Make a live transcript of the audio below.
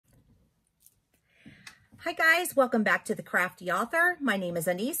Hi guys, welcome back to the Crafty Author. My name is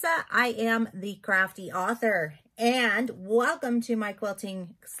Anissa. I am the Crafty Author, and welcome to my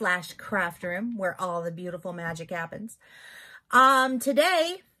quilting / craft room where all the beautiful magic happens.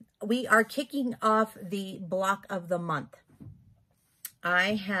 Today we are kicking off the block of the month.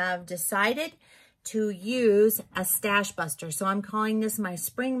 I have decided to use a stash buster, so I'm calling this my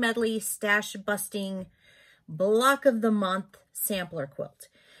Spring Medley Stash Busting Block of the Month Sampler Quilt.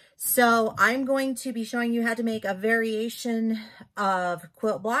 So I'm going to be showing you how to make a variation of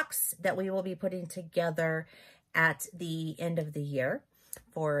quilt blocks that we will be putting together at the end of the year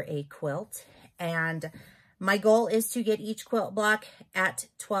for a quilt. And my goal is to get each quilt block at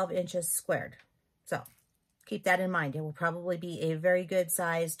 12 inches squared. So keep that in mind. It will probably be a very good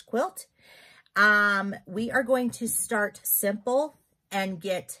sized quilt. We are going to start simple and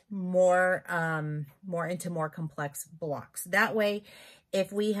get more into more complex blocks. That way,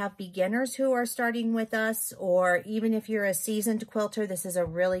 if we have beginners who are starting with us, or even if you're a seasoned quilter, this is a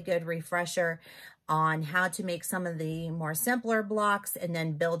really good refresher on how to make some of the more simpler blocks and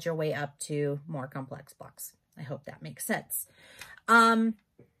then build your way up to more complex blocks. I hope that makes sense.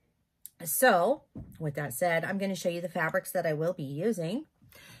 So with that said, I'm going to show you the fabrics that I will be using.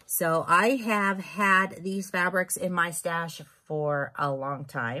 So I have had these fabrics in my stash for a long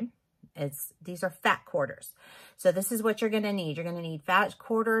time. These are fat quarters. So this is what you're going to need. You're going to need fat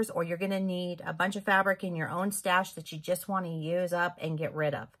quarters, or you're going to need a bunch of fabric in your own stash that you just want to use up and get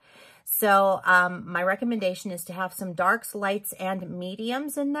rid of. So my recommendation is to have some darks, lights, and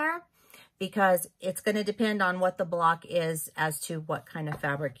mediums in there, because it's going to depend on what the block is as to what kind of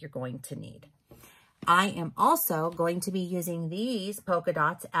fabric you're going to need. I am also going to be using these polka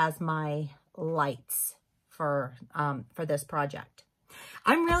dots as my lights for this project.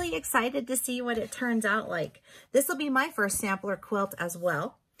 I'm really excited to see what it turns out like. This will be my first sampler quilt as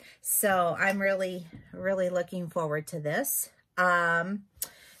well. So I'm really, really looking forward to this.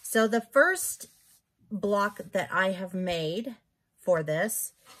 So the first block that I have made for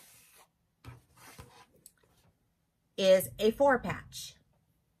this is a 4-patch.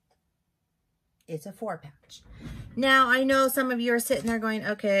 It's a 4-patch. Now, I know some of you are sitting there going,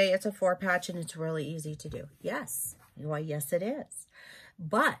 okay, it's a 4-patch and it's really easy to do. Yes. Why, yes, it is.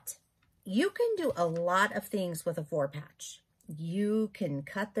 But you can do a lot of things with a 4-patch. You can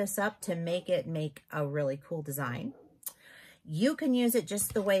cut this up to make a really cool design. You can use it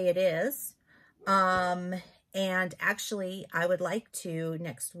just the way it is. And actually, I would like to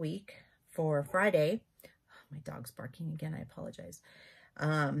next week for Friday. My dog's barking again. I apologize.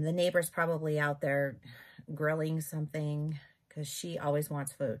 The neighbor's probably out there grilling something because she always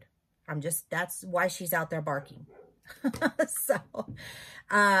wants food. That's why she's out there barking. So,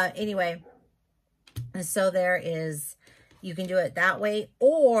 anyway, so there is, you can do it that way,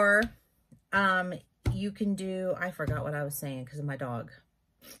 or, you can do, I forgot what I was saying because of my dog.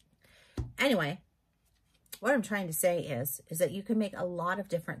 Anyway, what I'm trying to say is that you can make a lot of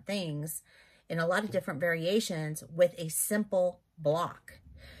different things in a lot of different variations with a simple block.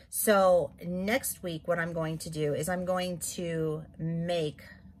 So next week, what I'm going to do is I'm going to make,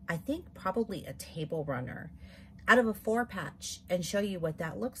 I think probably a table runner out of a 4-patch and show you what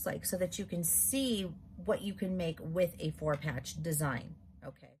that looks like so that you can see what you can make with a 4-patch design.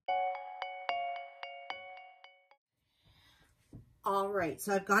 Okay. All right,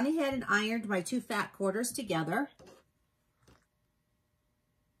 so I've gone ahead and ironed my 2 fat quarters together.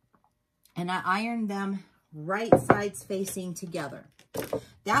 And I ironed them right sides facing together.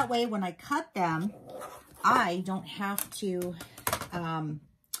 That way, when I cut them, I don't have to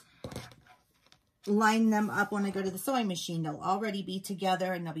line them up when I go to the sewing machine. They'll already be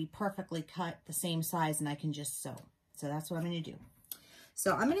together and they'll be perfectly cut the same size, and I can just sew. So that's what I'm going to do.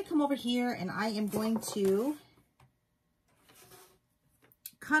 So I'm going to come over here and I am going to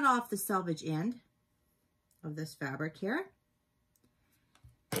cut off the selvage end of this fabric here.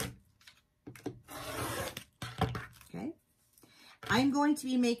 Okay. I'm going to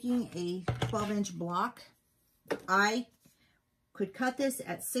be making a 12-inch block. I could cut this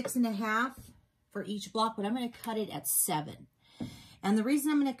at 6.5 for each block, but I'm going to cut it at 7. And the reason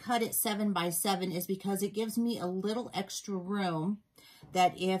I'm going to cut it 7 by 7 is because it gives me a little extra room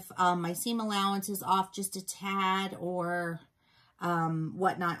that if my seam allowance is off just a tad or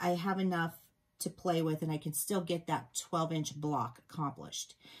whatnot, I have enough to play with and I can still get that 12-inch block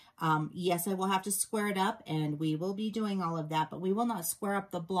accomplished. Yes, I will have to square it up, and we will be doing all of that, but we will not square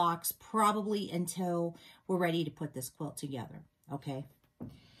up the blocks probably until we're ready to put this quilt together, okay?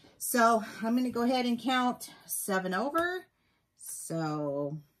 So I'm going to go ahead and count 7 over.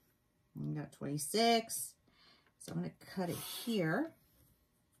 So we got 26. So I'm going to cut it here.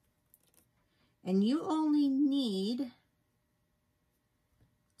 And you only need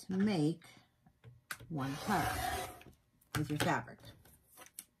to make one cut with your fabric.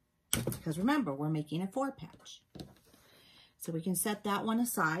 Because remember, we're making a 4-patch. So we can set that one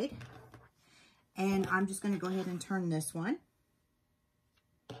aside. And I'm just going to go ahead and turn this one.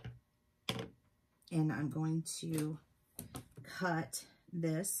 And I'm going to cut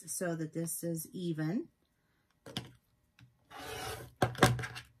this so that this is even.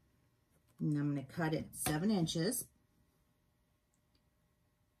 And I'm going to cut it 7 inches.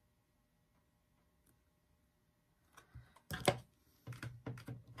 Okay.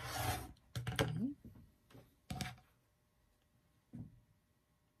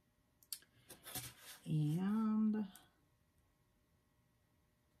 And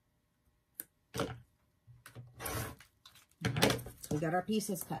all right, so we got our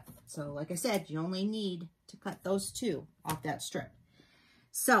pieces cut. So like I said, you only need to cut those 2 off that strip.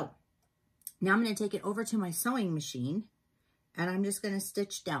 So now I'm going to take it over to my sewing machine, and I'm just going to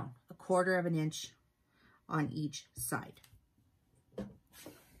stitch down 1/4 inch on each side.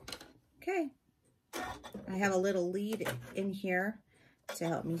 Okay. I have a little lead in here to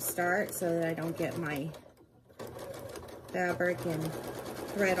help me start so that I don't get my fabric and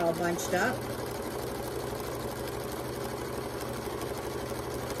thread all bunched up.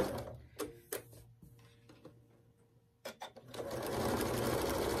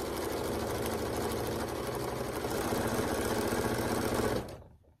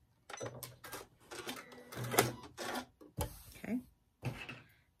 Okay.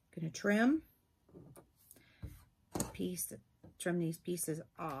 Gonna trim these pieces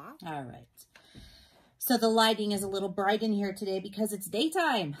off. All right. So the lighting is a little bright in here today because it's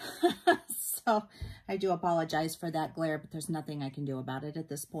daytime. So I do apologize for that glare, but there's nothing I can do about it at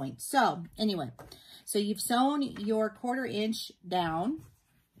this point. So anyway, so you've sewn your 1/4 inch down.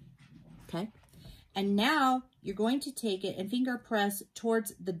 Okay. And now you're going to take it and finger press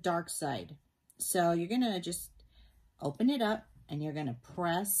towards the dark side. So you're going to just open it up and you're going to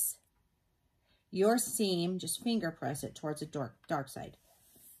press your seam, just finger press it towards the dark side.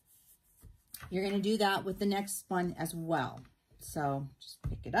 You're going to do that with the next one as well. So just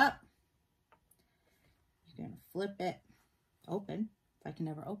pick it up. You're going to flip it open, if I can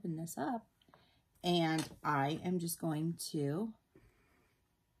ever open this up. And I am just going to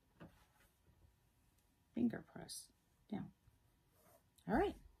finger press down. All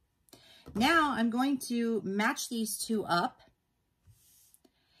right. Now I'm going to match these 2 up.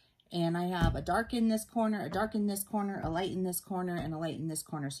 And I have a dark in this corner, a dark in this corner, a light in this corner, and a light in this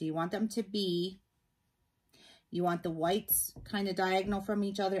corner. So you want them to be, you want the whites kind of diagonal from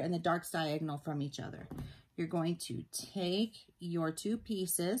each other and the darks diagonal from each other. You're going to take your 2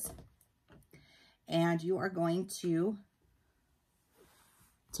 pieces and you are going to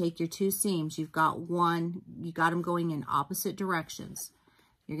take your 2 seams. You've got one, you got them going in opposite directions.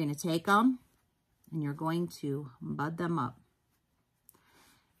 You're going to take them and you're going to bud them up.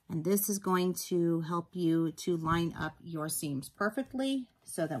 And this is going to help you to line up your seams perfectly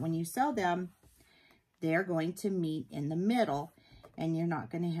so that when you sew them, they're going to meet in the middle and you're not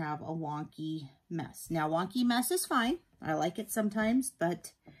going to have a wonky mess. Now, wonky mess is fine. I like it sometimes,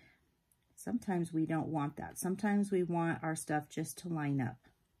 but sometimes we don't want that. Sometimes we want our stuff just to line up.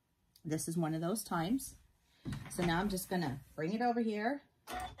 This is one of those times. So now I'm just going to bring it over here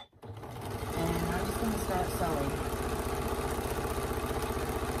and I'm just going to start sewing.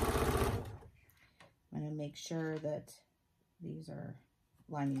 I'm going to make sure that these are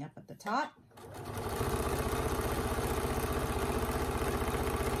lining up at the top.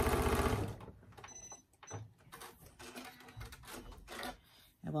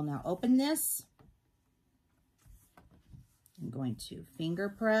 I will now open this. I'm going to finger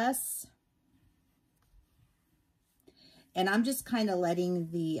press. And I'm just kind of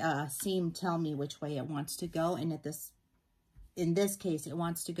letting the seam tell me which way it wants to go. And in this case, it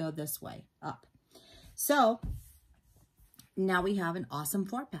wants to go this way, up. So now we have an awesome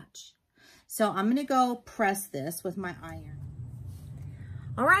 4-patch. So I'm going to go press this with my iron.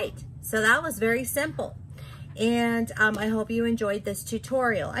 All right, so that was very simple. And I hope you enjoyed this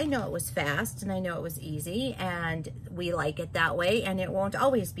tutorial. I know it was fast and I know it was easy and we like it that way and it won't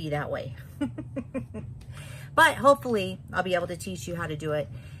always be that way. But hopefully I'll be able to teach you how to do it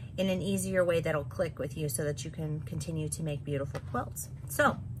in an easier way that'll click with you so that you can continue to make beautiful quilts.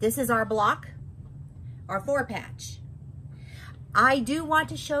 So this is our block, our 4-patch. I do want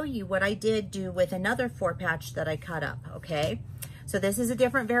to show you what I did do with another 4-patch that I cut up, okay? So this is a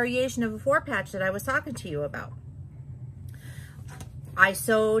different variation of a 4-patch that I was talking to you about. I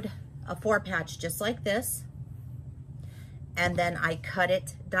sewed a 4-patch just like this, and then I cut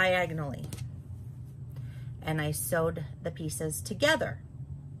it diagonally. and I sewed the pieces together.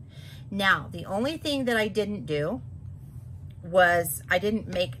 Now, the only thing that I didn't do was I didn't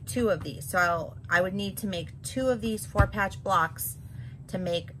make 2 of these. So I would need to make 2 of these 4-patch blocks to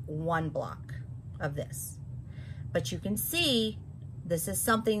make 1 block of this. But you can see this is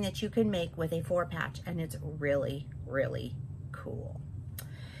something that you can make with a 4-patch, and it's really, really cool.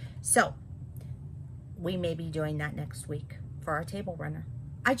 So we may be doing that next week for our table runner.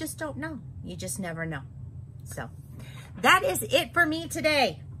 I just don't know. You just never know. So that is it for me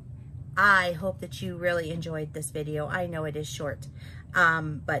today. I hope that you really enjoyed this video. I know it is short,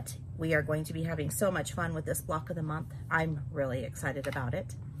 but we are going to be having so much fun with this block of the month. I'm really excited about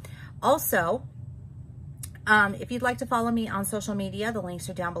it. Also, if you'd like to follow me on social media, the links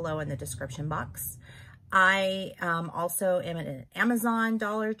are down below in the description box. I also am an Amazon,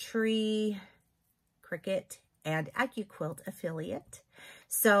 Dollar Tree, Cricut, and QUILT affiliate.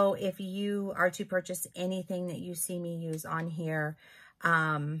 So if you are to purchase anything that you see me use on here,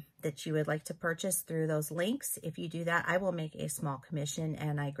 that you would like to purchase through those links, if you do that, I will make a small commission,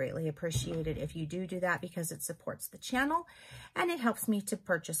 and I greatly appreciate it if you do that, because it supports the channel and it helps me to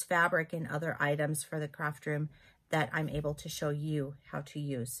purchase fabric and other items for the craft room that I'm able to show you how to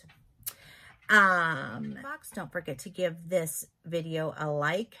use. Don't forget to give this video a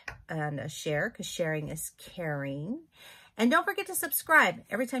like and a share, because sharing is caring. And don't forget to subscribe.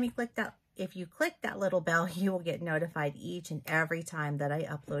 Every time you click that, if you click that little bell, you will get notified each and every time that I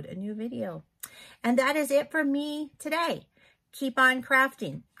upload a new video. And that is it for me today. Keep on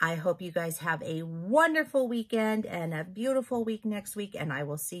crafting. I hope you guys have a wonderful weekend and a beautiful week next week, and I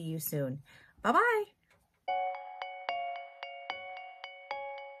will see you soon. Bye-bye.